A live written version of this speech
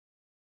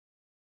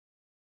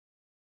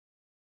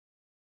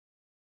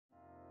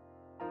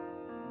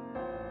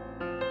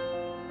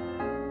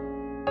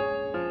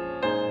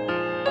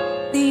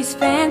These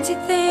fancy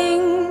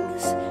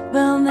things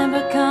will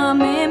never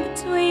come in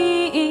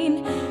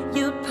between.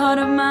 You're part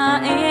of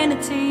my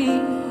entity,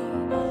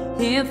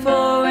 here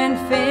for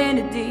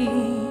infinity.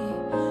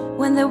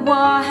 When the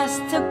war has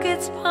took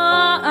its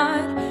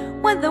part,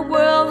 when the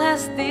world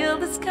has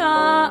dealt its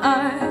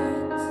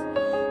cards,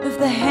 if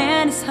the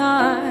hand is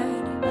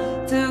hard,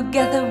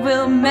 together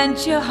we'll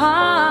mend your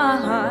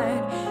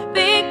heart.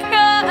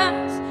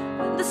 Because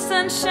when the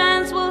sun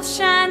shines, we'll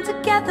shine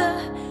together.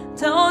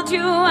 Told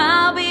you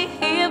I'll be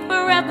here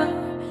forever,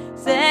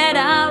 said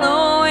I'll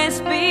always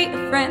be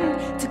a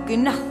friend. Took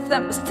an oath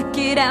that was stick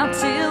it out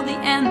till the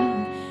end.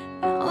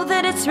 Know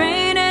that it's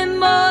raining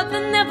more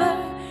than ever,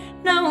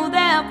 know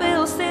that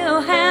we'll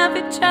still have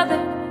each other.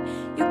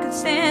 You could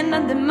stand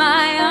under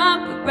my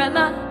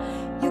umbrella,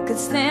 you could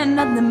stand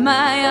under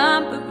my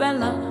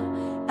umbrella.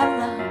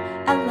 Ella,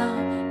 ella,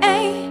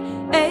 ay,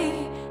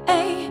 ay,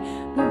 ay,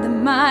 under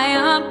my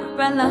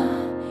umbrella.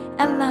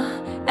 Ella,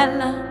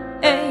 ella,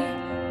 ay,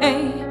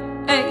 ay,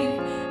 ay,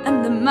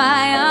 under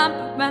my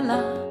umbrella.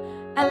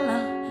 Ella,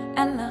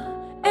 ella.